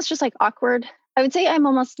almost just like awkward. I would say I'm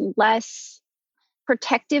almost less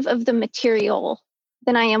protective of the material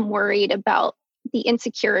than I am worried about the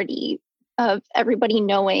insecurity of everybody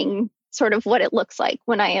knowing sort of what it looks like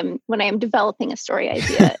when I am developing a story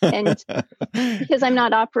idea. And because I'm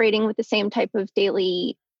not operating with the same type of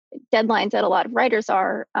daily deadlines that a lot of writers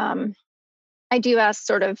are, I do ask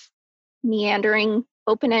sort of meandering,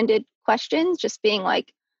 open-ended questions, just being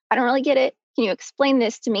like, I don't really get it. Can you explain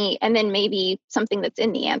this to me? And then maybe something that's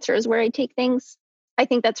in the answer is where I take things. I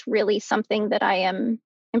think that's really something that I am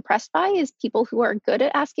impressed by, is people who are good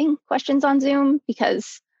at asking questions on Zoom,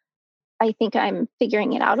 because I think I'm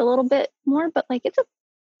figuring it out a little bit more. But like,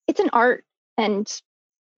 it's an art, and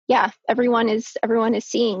everyone is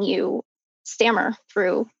seeing you stammer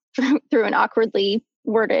through an awkwardly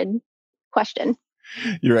worded question.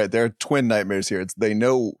 You're right. There are twin nightmares here. They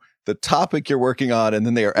know the topic you're working on, and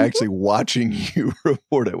then they are actually watching you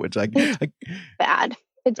report it, which bad.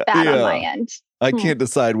 It's bad on my end. I can't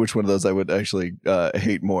decide which one of those I would actually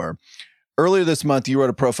hate more. Earlier this month, you wrote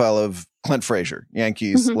a profile of Clint Frazier,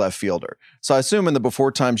 Yankees left fielder. So I assume in the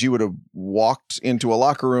before times you would have walked into a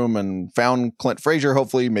locker room and found Clint Frazier.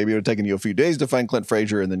 Hopefully, maybe it would have taken you a few days to find Clint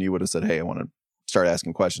Frazier, and then you would have said, hey, I want to start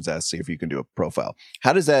asking questions, see if you can do a profile.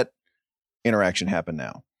 How does that interaction happen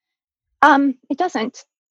now? It doesn't.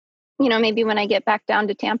 Maybe when I get back down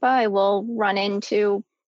to Tampa, I will run into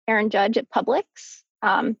Aaron Judge at Publix.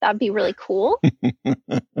 That'd be really cool.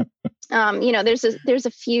 There's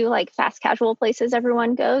a few like fast casual places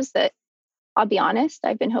everyone goes that, I'll be honest,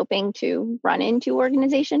 I've been hoping to run into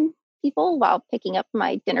organization people while picking up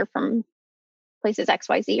my dinner from places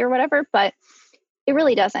XYZ or whatever, but it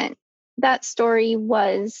really doesn't. That story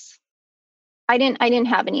was, I didn't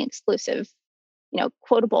have any exclusive,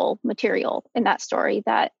 quotable material in that story.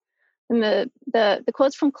 That the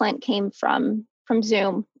quotes from Clint came from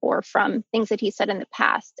Zoom or from things that he said in the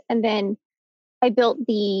past. And then I built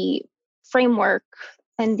the framework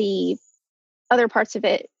and the other parts of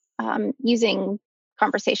it using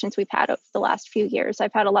conversations we've had over the last few years.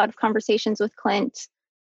 I've had a lot of conversations with Clint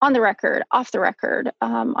on the record, off the record,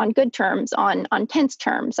 on good terms, on tense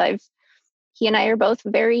terms. He and I are both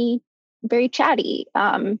very, very chatty.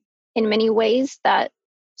 In many ways, that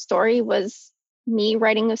story was me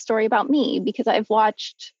writing a story about me, because I've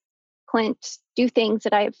watched Clint do things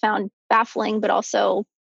that I have found baffling, but also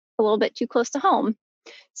a little bit too close to home.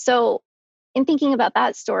 So in thinking about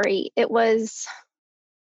that story,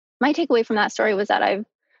 my takeaway from that story was that I'm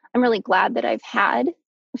really glad that I've had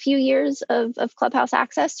a few years of Clubhouse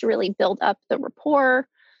access to really build up the rapport.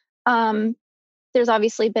 There's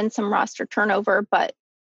obviously been some roster turnover, but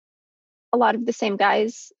a lot of the same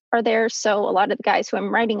guys are there. So a lot of the guys who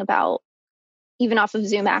I'm writing about even off of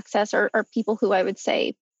Zoom access, are people who I would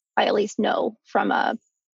say I at least know from a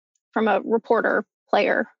reporter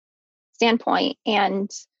player standpoint. And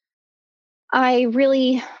I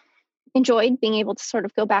really enjoyed being able to sort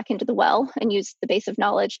of go back into the well and use the base of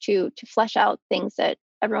knowledge to flesh out things that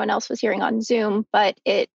everyone else was hearing on Zoom. But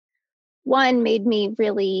it, one, made me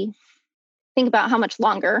really think about how much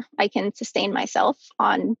longer I can sustain myself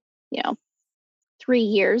on, 3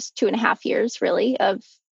 years, 2.5 years really of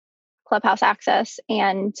Clubhouse access.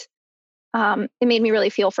 And it made me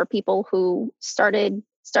really feel for people who started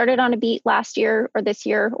on a beat last year or this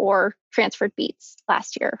year, or transferred beats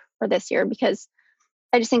last year or this year, because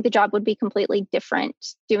I just think the job would be completely different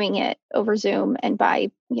doing it over Zoom and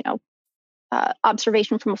by,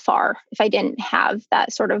 observation from afar, if I didn't have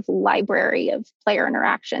that sort of library of player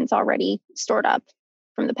interactions already stored up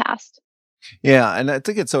from the past. Yeah, and I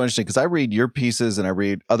think it's so interesting because I read your pieces and I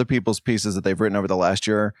read other people's pieces that they've written over the last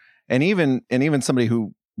year, and even somebody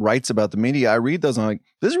who writes about the media, I read those and I'm like,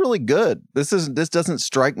 this is really good. This doesn't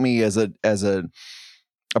strike me as a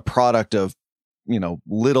product of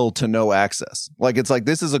little to no access. Like, it's like,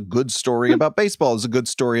 this is a good story about baseball. It's a good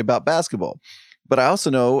story about basketball. But I also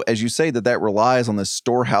know, as you say, that relies on this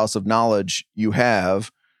storehouse of knowledge you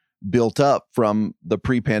have built up from the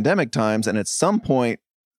pre-pandemic times. And at some point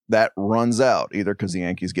that runs out, either because the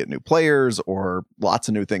Yankees get new players or lots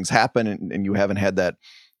of new things happen and you haven't had that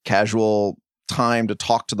casual time to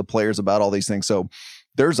talk to the players about all these things. So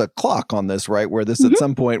there's a clock on this, right? Where this at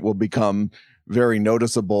some point will become very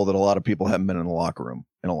noticeable that a lot of people haven't been in the locker room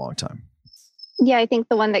in a long time. Yeah, I think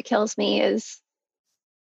the one that kills me is,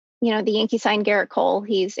 the Yankees signed Garrett Cole.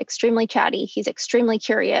 He's extremely chatty. He's extremely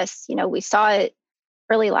curious. We saw it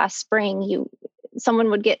early last spring.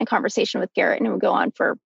 Someone would get in a conversation with Garrett and it would go on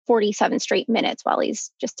for 47 straight minutes while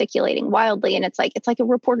he's gesticulating wildly. And it's like a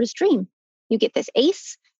reporter's dream. You get this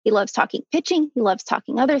ace. He loves talking pitching. He loves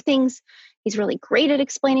talking other things. He's really great at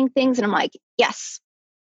explaining things. And I'm like, yes,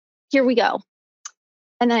 here we go.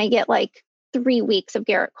 And then I get like 3 weeks of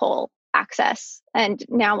Garrett Cole access. And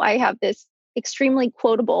now I have this extremely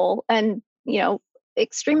quotable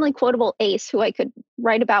ace who I could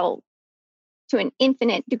write about to an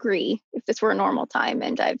infinite degree if this were a normal time.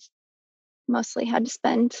 And I've mostly had to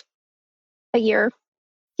spend a year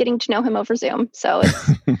getting to know him over Zoom. So it's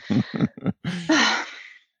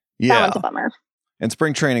that one's a bummer. And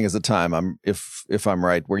spring training is a time, if I'm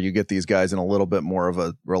right, where you get these guys in a little bit more of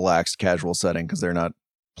a relaxed, casual setting because they're not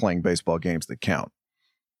playing baseball games that count.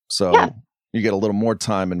 So you get a little more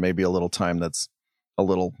time, and maybe a little time that's a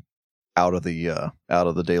little out of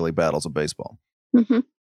the daily battles of baseball.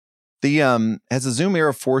 Mm-hmm. Has the Zoom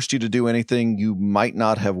era forced you to do anything you might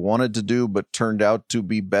not have wanted to do, but turned out to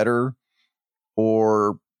be better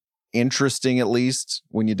or interesting, at least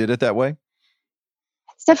when you did it that way?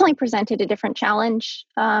 It's definitely presented a different challenge.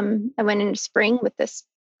 I went into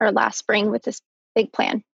last spring with this big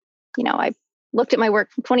plan. I looked at my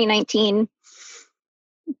work from 2019,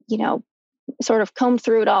 sort of combed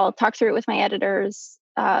through it all, talked through it with my editors,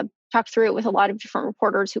 talked through it with a lot of different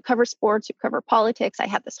reporters who cover sports, who cover politics. I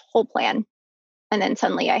had this whole plan. And then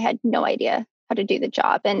suddenly I had no idea how to do the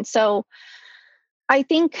job. And so I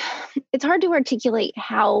think it's hard to articulate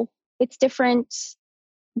how it's different,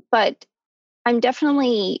 but I'm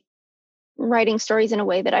definitely writing stories in a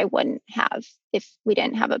way that I wouldn't have if we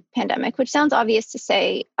didn't have a pandemic, which sounds obvious to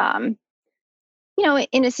say.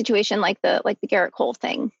 In a situation like the Garrett Cole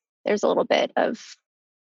thing, there's a little bit of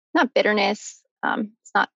not bitterness.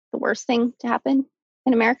 It's not the worst thing to happen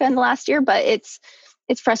in America in the last year, but it's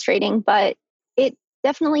frustrating. But it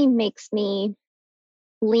definitely makes me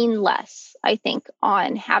lean less, I think,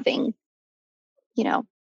 on having,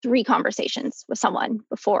 3 conversations with someone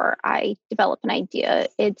before I develop an idea.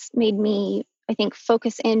 It's made me, I think,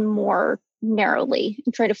 focus in more narrowly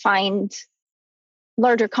and try to find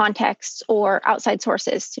larger contexts or outside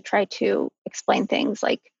sources to try to explain things.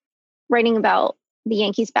 Like writing about the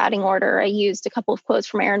Yankees batting order, I used a couple of quotes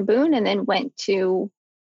from Aaron Boone and then went to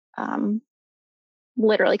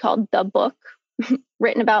literally called The Book,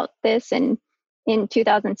 written about this in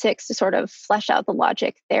 2006 to sort of flesh out the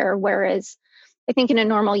logic there. Whereas I think in a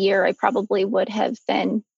normal year, I probably would have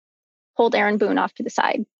then pulled Aaron Boone off to the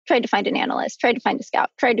side, tried to find an analyst, tried to find a scout,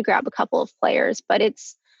 tried to grab a couple of players. But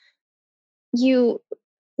it's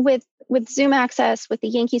with Zoom access, with the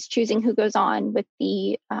Yankees choosing who goes on, with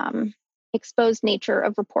the exposed nature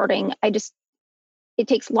of reporting, it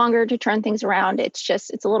takes longer to turn things around. It's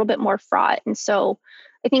a little bit more fraught. And so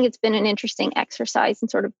I think it's been an interesting exercise in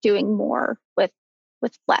sort of doing more with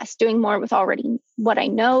less, doing more with already what I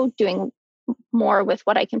know, doing more with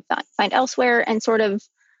what I can find elsewhere, and sort of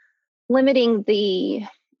limiting the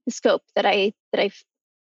scope the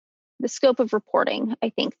scope of reporting, I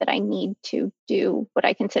think that I need to do what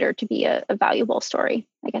I consider to be a valuable story,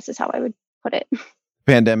 I guess is how I would put it.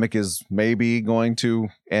 Pandemic is maybe going to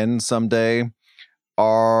end someday.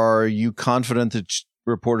 Are you confident that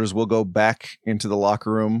reporters will go back into the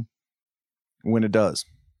locker room when it does?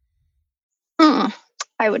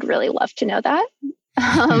 I would really love to know that.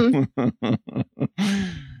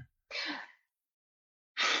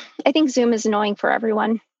 I think Zoom is annoying for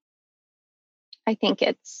everyone. I think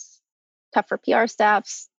it's tough for PR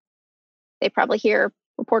staffs. They probably hear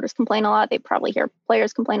reporters complain a lot. They probably hear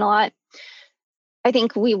players complain a lot. I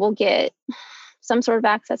think we will get some sort of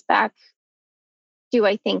access back. Do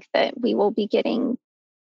I think that we will be getting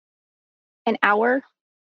an hour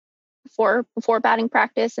before batting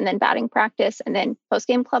practice and then batting practice and then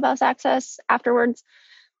post-game clubhouse access afterwards?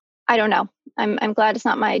 I don't know. I'm glad it's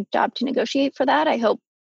not my job to negotiate for that. I hope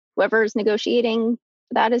whoever is negotiating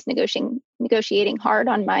for that is negotiating hard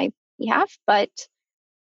on my behalf, but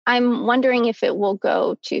I'm wondering if it will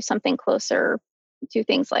go to something closer to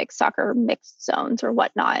things like soccer mixed zones or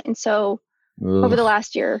whatnot. And so over the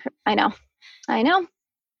last year, I know. I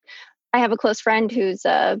have a close friend who's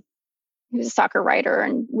a soccer writer,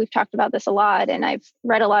 and we've talked about this a lot. And I've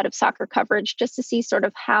read a lot of soccer coverage just to see sort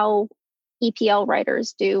of how EPL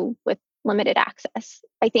writers do with limited access.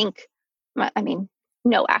 I mean,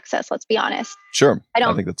 no access, let's be honest. Sure.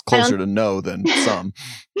 I think that's closer to no than some.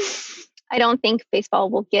 I don't think baseball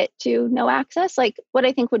will get to no access. Like, what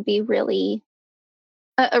I think would be really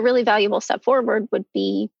a really valuable step forward would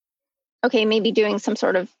be, okay, maybe doing some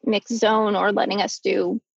sort of mixed zone or letting us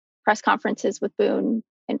do press conferences with Boone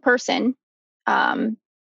in person,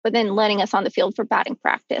 but then letting us on the field for batting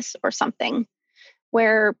practice or something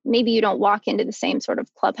where maybe you don't walk into the same sort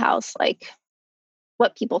of clubhouse, like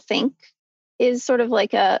what people think is sort of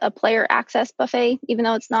like a player access buffet, even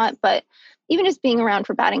though it's not. But even just being around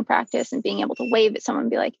for batting practice and being able to wave at someone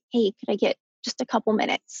and be like, hey, could I get just a couple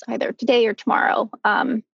minutes either today or tomorrow?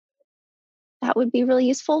 That would be really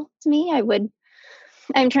useful to me.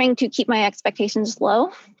 I'm trying to keep my expectations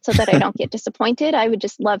low so that I don't get disappointed. I would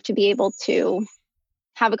just love to be able to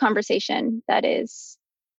have a conversation that is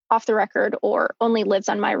off the record or only lives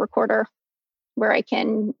on my recorder, where I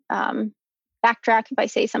can backtrack if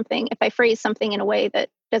I phrase something in a way that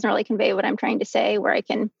doesn't really convey what I'm trying to say, where I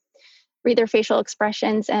can read their facial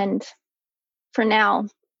expressions. And for now,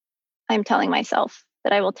 I'm telling myself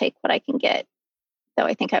that I will take what I can get, though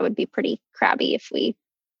I think I would be pretty crabby if we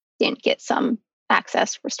didn't get some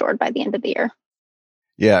access restored by the end of the year.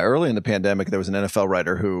 Yeah, early in the pandemic, there was an NFL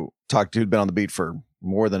writer who'd been on the beat for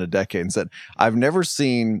more than a decade and said, I've never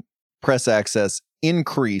seen press access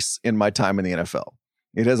increase in my time in the NFL.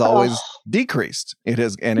 It has always decreased. It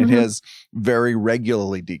has very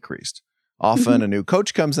regularly decreased. Often a new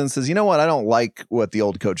coach comes in and says, you know what? I don't like what the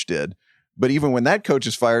old coach did. But even when that coach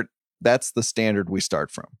is fired, that's the standard we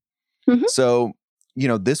start from. So,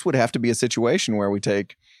 this would have to be a situation where we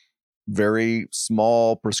take very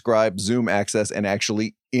small prescribed Zoom access and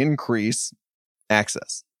actually increase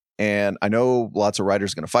access. And I know lots of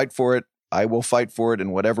writers are going to fight for it. I will fight for it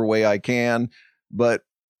in whatever way I can. But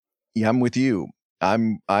yeah, I'm with you. I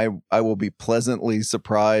will be pleasantly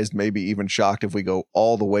surprised, maybe even shocked if we go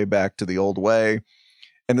all the way back to the old way.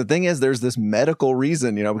 And the thing is, there's this medical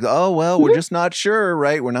reason, because, we're just not sure,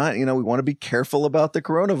 right? We're not, we want to be careful about the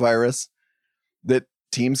coronavirus that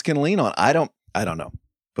teams can lean on. I don't know,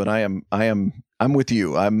 but I'm with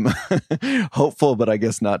you. I'm hopeful, but I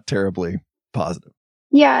guess not terribly positive.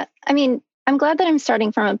 Yeah. I mean, I'm glad that I'm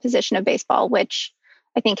starting from a position of baseball, which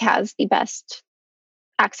I think has the best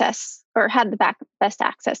access or had the best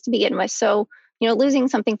access to begin with. So, losing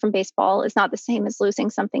something from baseball is not the same as losing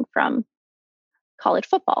something from college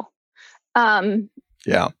football.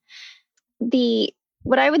 Yeah.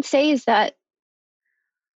 What I would say is that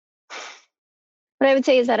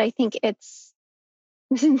I think this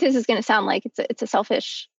is going to sound like it's a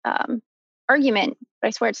selfish argument, but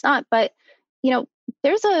I swear it's not. But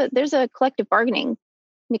there's a collective bargaining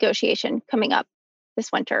negotiation coming up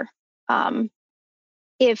this winter.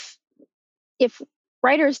 If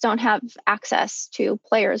writers don't have access to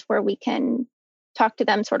players where we can talk to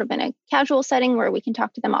them sort of in a casual setting, where we can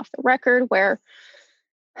talk to them off the record, where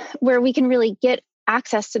we can really get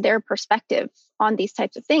access to their perspective on these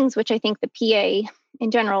types of things, which I think the PA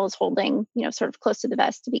in general is holding, sort of close to the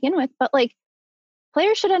vest to begin with. But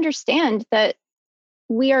players should understand that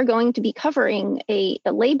we are going to be covering a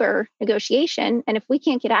labor negotiation. And if we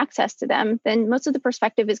can't get access to them, then most of the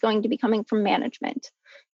perspective is going to be coming from management.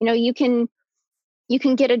 You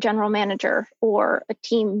can get a general manager or a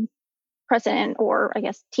team president or I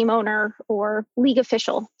guess team owner or league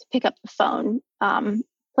official to pick up the phone.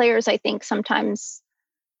 Players, I think sometimes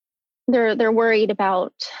they're worried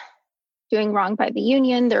about doing wrong by the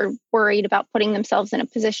union. They're worried about putting themselves in a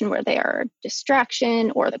position where they are a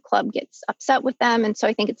distraction or the club gets upset with them. And so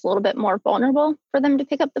I think it's a little bit more vulnerable for them to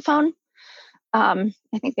pick up the phone. I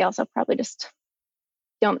think they also probably just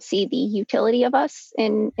don't see the utility of us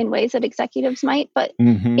in ways that executives might. But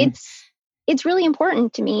it's really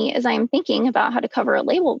important to me as I'm thinking about how to cover a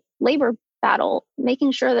labor battle,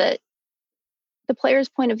 making sure that the player's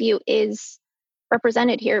point of view is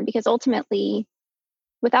represented here, because ultimately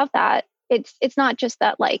without that, it's not just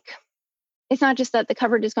that the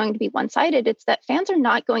coverage is going to be one-sided. It's that fans are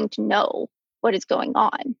not going to know what is going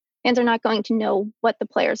on. Fans are not going to know what the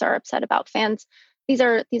players are upset about. These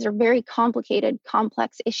are very complicated,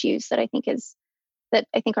 complex issues that I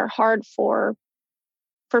think are hard for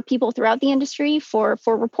people throughout the industry, for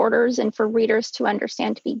reporters and for readers to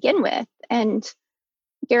understand to begin with. And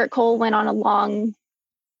Garrett Cole went on a long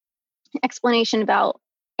explanation about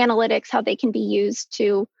analytics, how they can be used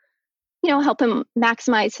to, help him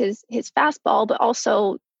maximize his fastball, but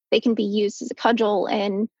also they can be used as a cudgel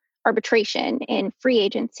in arbitration and free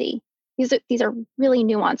agency. These are really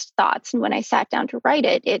nuanced thoughts. And when I sat down to write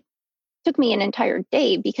it, it took me an entire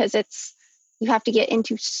day because you have to get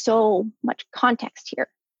into so much context here.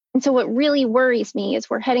 And so what really worries me is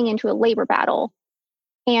we're heading into a labor battle.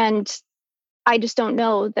 And I just don't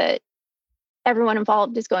know that everyone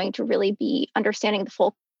involved is going to really be understanding the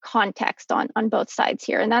full context on both sides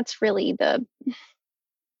here. And that's really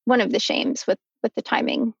one of the shames with the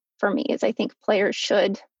timing for me, is I think players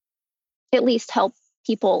should at least help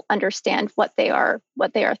people understand what they are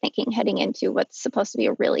thinking heading into what's supposed to be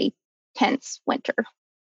a really tense winter.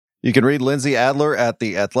 You can read Lindsey Adler at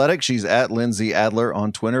The Athletic. She's at Lindsey Adler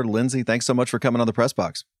on Twitter. Lindsey, thanks so much for coming on the Press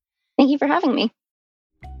Box. Thank you for having me.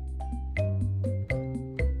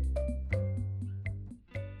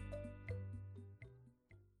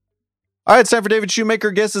 All right, it's time for David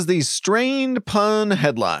Shoemaker guesses the strained pun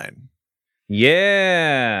headline.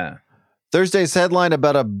 Yeah. Thursday's headline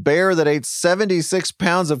about a bear that ate 76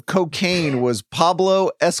 pounds of cocaine was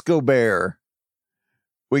Pablo Escobar.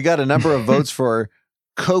 We got a number of votes for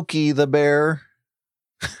Cokie the Bear.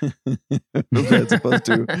 As opposed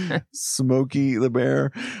to Smokey the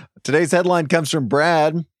Bear. Today's headline comes from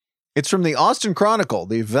Brad. It's from the Austin Chronicle,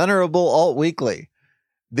 the venerable alt weekly.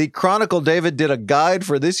 The Chronicle, David, did a guide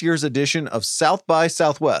for this year's edition of South by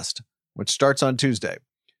Southwest, which starts on Tuesday.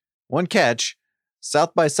 One catch,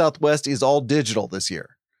 South by Southwest is all digital this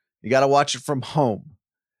year. You got to watch it from home.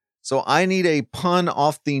 So I need a pun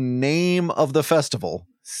off the name of the festival.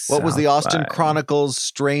 What was the Austin Chronicle's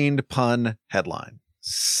strained pun headline?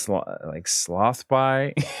 Like Sloth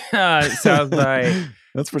by? South by...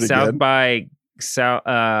 That's pretty South good. By South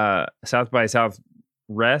by South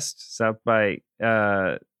South by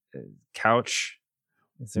Couch.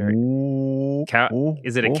 Is there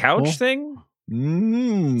is it a couch thing?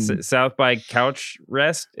 South by Couch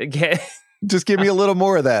Rest again. Just give me a little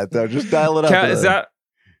more of that though. Just dial it up.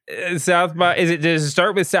 South by, does it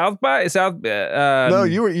start with South by South? No,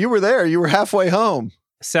 you were there. You were halfway home.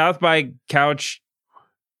 South by Couch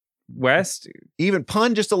West. Even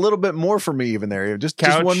pun just a little bit more for me. Even there, just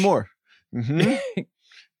one more. Mm-hmm.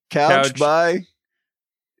 Couch by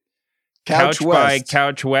Couch West. By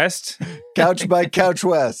Couch West. Couch by Couch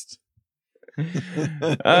West. Oh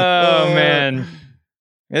man.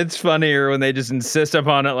 It's funnier when they just insist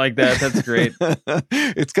upon it like that. That's great.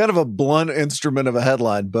 It's kind of a blunt instrument of a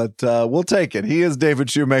headline, but we'll take it. He is David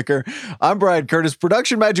Shoemaker. I'm Brian Curtis.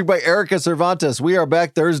 Production magic by Erica Cervantes. We are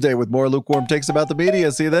back Thursday with more lukewarm takes about the media.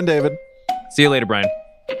 See you then, David. See you later, Brian.